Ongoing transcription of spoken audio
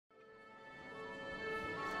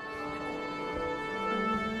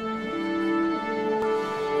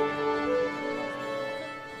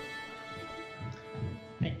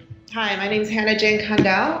Hi, my name is Hannah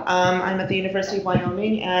Jang-Condell. I'm at the University of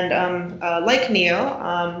Wyoming, and like Neil,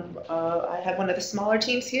 I have one of the smaller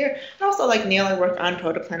teams here. And also, like Neil, I work on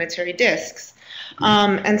protoplanetary disks.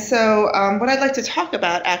 And so what I'd like to talk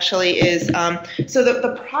about actually is, so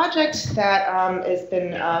the project that has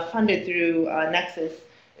been funded through NExSS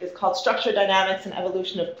is called Structure Dynamics and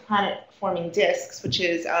Evolution of Planet-Forming Disks, which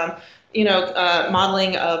is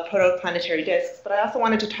modeling of protoplanetary disks. But I also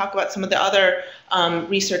wanted to talk about some of the other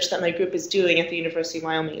research that my group is doing at the University of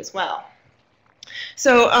Wyoming as well.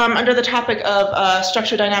 So under the topic of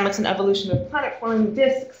structure dynamics and evolution of planet-forming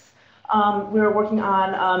disks, we were working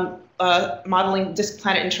on modeling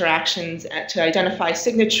disk-planet interactions to identify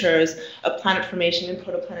signatures of planet formation in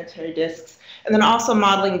protoplanetary disks, and then also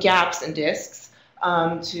modeling gaps in disks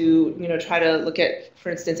to try to look at, for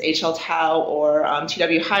instance, HL Tau or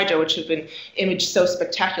TW Hydra, which have been imaged so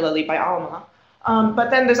spectacularly by ALMA. But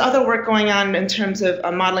then there's other work going on in terms of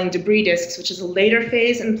modeling debris disks, which is a later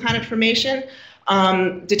phase in planet formation.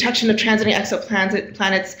 Detection of transiting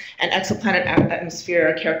exoplanets and exoplanet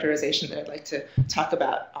atmosphere characterization that I'd like to talk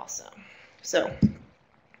about also. So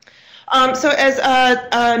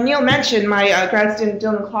as Neil mentioned, my grad student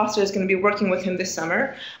Dylan Kloster is going to be working with him this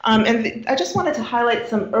summer. And I just wanted to highlight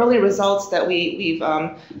some early results that we've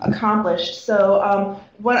accomplished. So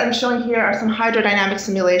what I'm showing here are some hydrodynamic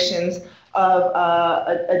simulations of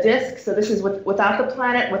a disk. So this is without the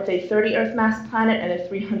planet, with a 30 Earth mass planet and a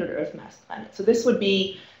 300 Earth mass planet. So this would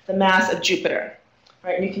be the mass of Jupiter.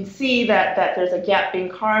 Right, and you can see that there's a gap being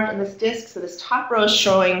carved in this disk. So this top row is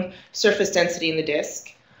showing surface density in the disk.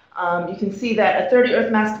 You can see that a 30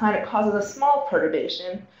 Earth mass planet causes a small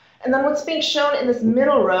perturbation. And then what's being shown in this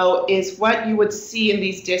middle row is what you would see in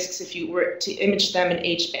these disks if you were to image them in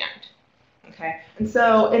H-band. Okay, and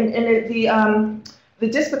so in the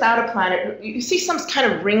disk without a planet, you see some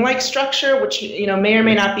kind of ring-like structure, which may or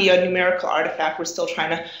may not be a numerical artifact. We're still trying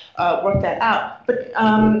to work that out. But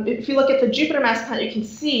if you look at the Jupiter mass planet, you can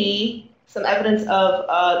see some evidence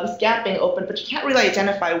of this gap being open, but you can't really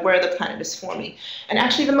identify where the planet is forming. And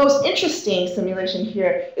actually, the most interesting simulation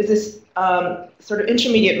here is this sort of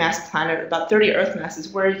intermediate mass planet, about 30 Earth masses,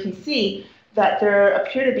 where you can see that there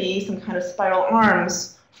appear to be some kind of spiral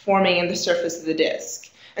arms forming in the surface of the disk.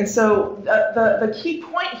 And so the key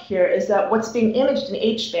point here is that what's being imaged in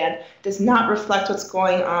H-band does not reflect what's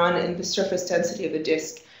going on in the surface density of the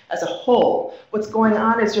disk as a whole. What's going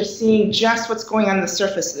on is you're seeing just what's going on the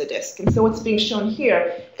surface of the disk. And so what's being shown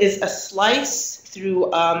here is a slice through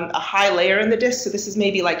a high layer in the disk. So this is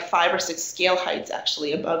maybe like 5 or 6 scale heights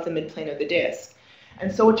actually above the midplane of the disk.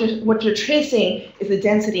 And so what you're tracing is the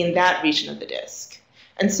density in that region of the disk.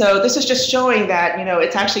 And so this is just showing that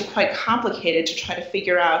it's actually quite complicated to try to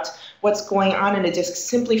figure out what's going on in a disk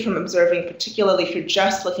simply from observing, particularly if you're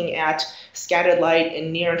just looking at scattered light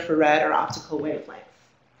in near infrared or optical wavelengths.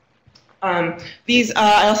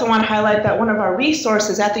 I also want to highlight that one of our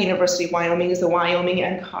resources at the University of Wyoming is the Wyoming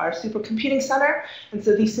NCAR Supercomputing Center. And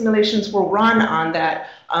so these simulations were run on that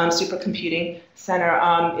supercomputing center.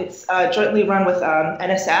 It's jointly run with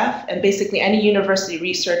NSF, and basically any university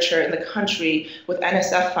researcher in the country with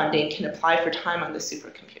NSF funding can apply for time on the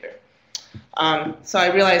supercomputer. So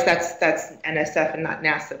I realize that's NSF and not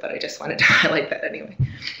NASA, but I just wanted to highlight that anyway.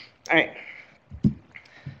 All right.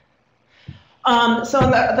 So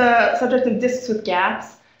on the subject of disks with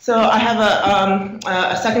gaps, so I have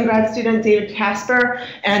a second grad student, David Casper,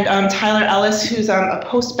 and Tyler Ellis, who's a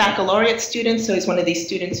post-baccalaureate student. So he's one of these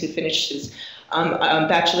students who finished his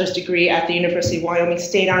bachelor's degree at the University of Wyoming,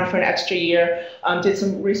 stayed on for an extra year, did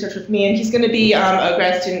some research with me, and he's going to be a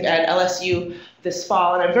grad student at LSU this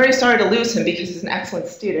fall. And I'm very sorry to lose him because he's an excellent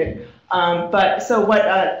student. But so what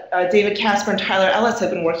David Casper and Tyler Ellis have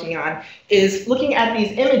been working on is looking at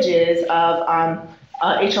these images of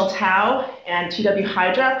HL Tau and TW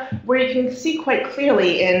Hydra, where you can see quite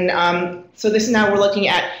clearly in, so this is now we're looking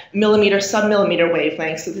at millimeter, sub-millimeter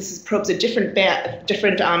wavelengths. So this probes a different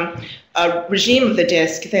regime of the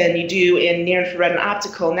disk than you do in near-infrared and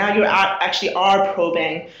optical. Now you actually are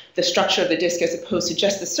probing the structure of the disk as opposed to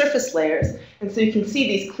just the surface layers. And so you can see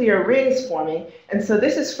these clear rings forming. And so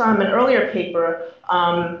this is from an earlier paper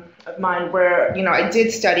of mine where I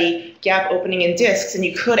did study gap opening in disks, and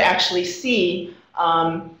you could actually see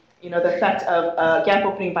the effect of gap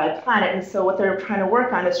opening by a planet. And so what they're trying to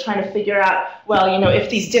work on is trying to figure out, well, if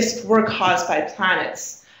these disks were caused by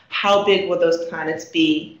planets, how big will those planets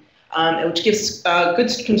be? Which gives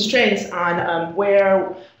good constraints on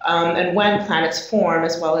where and when planets form,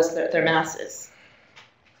 as well as their masses.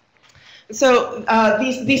 So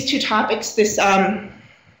these two topics, the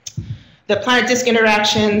planet-disk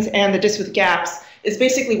interactions and the disk with gaps, is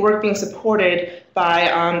basically work being supported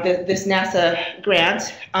by this NASA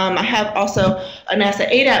grant. I have also a NASA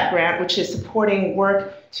ADAP grant, which is supporting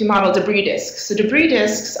work to model debris disks. So debris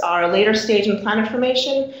disks are a later stage in planet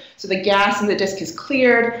formation. So the gas in the disk is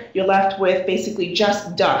cleared. You're left with basically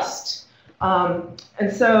just dust.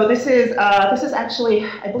 And so this is actually,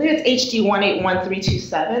 I believe it's HD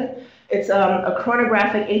 181327. It's a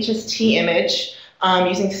chronographic HST image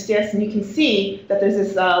using STIS, and you can see that there's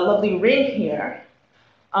this lovely ring here.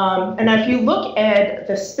 And if you look at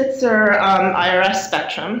the Spitzer IRS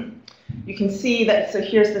spectrum, you can see that, so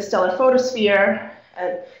here's the stellar photosphere.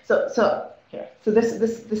 And so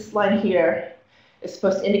this line here is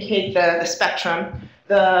supposed to indicate the spectrum.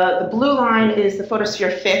 The blue line is the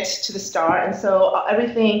photosphere fit to the star, and so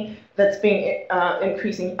everything that's being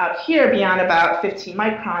increasing out here beyond about 15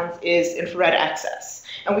 microns is infrared excess.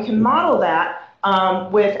 And we can model that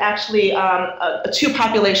with actually two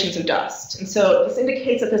populations of dust. And so this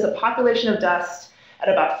indicates that there's a population of dust at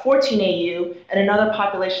about 14 AU and another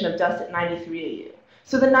population of dust at 93 AU.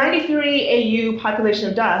 So the 93 AU population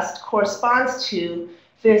of dust corresponds to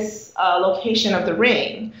this location of the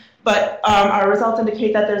ring, but our results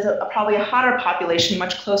indicate that there's probably a hotter population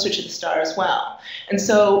much closer to the star as well. And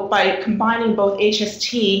so by combining both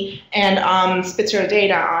HST and Spitzer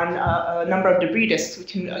data on a number of debris disks, we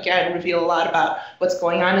can again reveal a lot about what's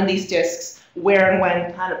going on in these disks, where and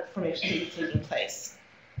when planet formation is taking place.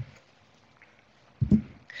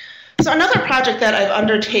 So another project that I've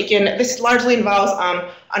undertaken, this largely involves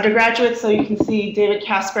undergraduates, so you can see David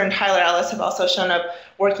Casper and Tyler Ellis have also shown up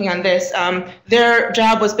working on this. Their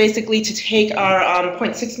job was basically to take our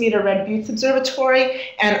 0.6 meter Red Buttes Observatory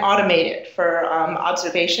and automate it for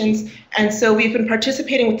observations. And so we've been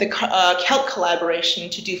participating with the KELT collaboration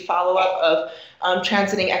to do follow-up of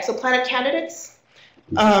transiting exoplanet candidates.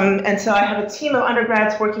 And so I have a team of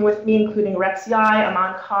undergrads working with me, including Rex Yai,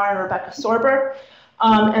 Aman Carr, and Rebecca Sorber.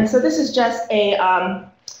 And so this is just an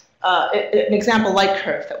example light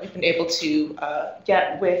curve that we've been able to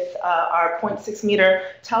get with our 0.6 meter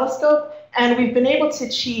telescope, and we've been able to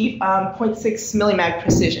achieve 0.6 millimag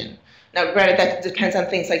precision. Now, granted, that depends on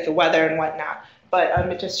things like the weather and whatnot, but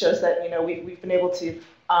it just shows that we've been able to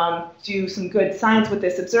do some good science with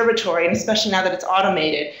this observatory, and especially now that it's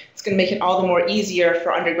automated, it's going to make it all the more easier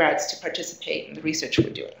for undergrads to participate in the research we're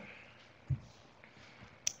doing.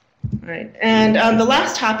 Right. And the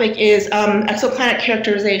last topic is exoplanet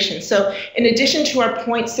characterization. So in addition to our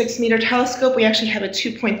 0.6 meter telescope, we actually have a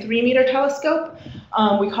 2.3 meter telescope.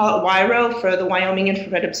 We call it WIRO for the Wyoming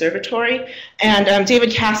Infrared Observatory. And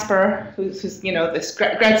David Casper, who's this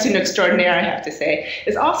grad student extraordinaire, I have to say,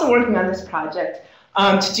 is also working on this project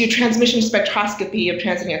to do transmission spectroscopy of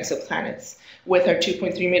transiting exoplanets with our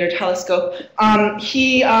 2.3 meter telescope.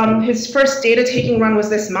 His first data taking run was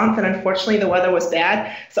this month, and unfortunately the weather was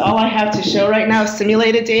bad. So all I have to show right now is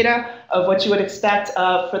simulated data of what you would expect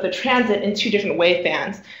for the transit in two different wave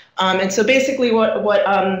bands. And so basically you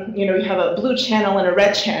have a blue channel and a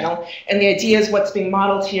red channel, and the idea is what's being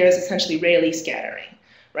modeled here is essentially Rayleigh scattering.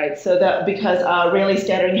 Right, so that because Rayleigh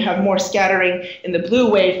scattering, you have more scattering in the blue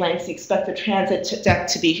wavelengths, you expect the transit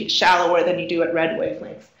depth to be shallower than you do at red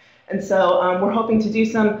wavelengths. And so we're hoping to do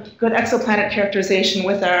some good exoplanet characterization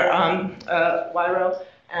with our WIRO.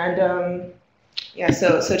 And yeah,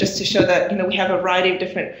 so just to show that we have a variety of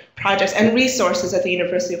different projects and resources at the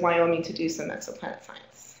University of Wyoming to do some exoplanet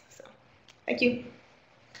science. So thank you.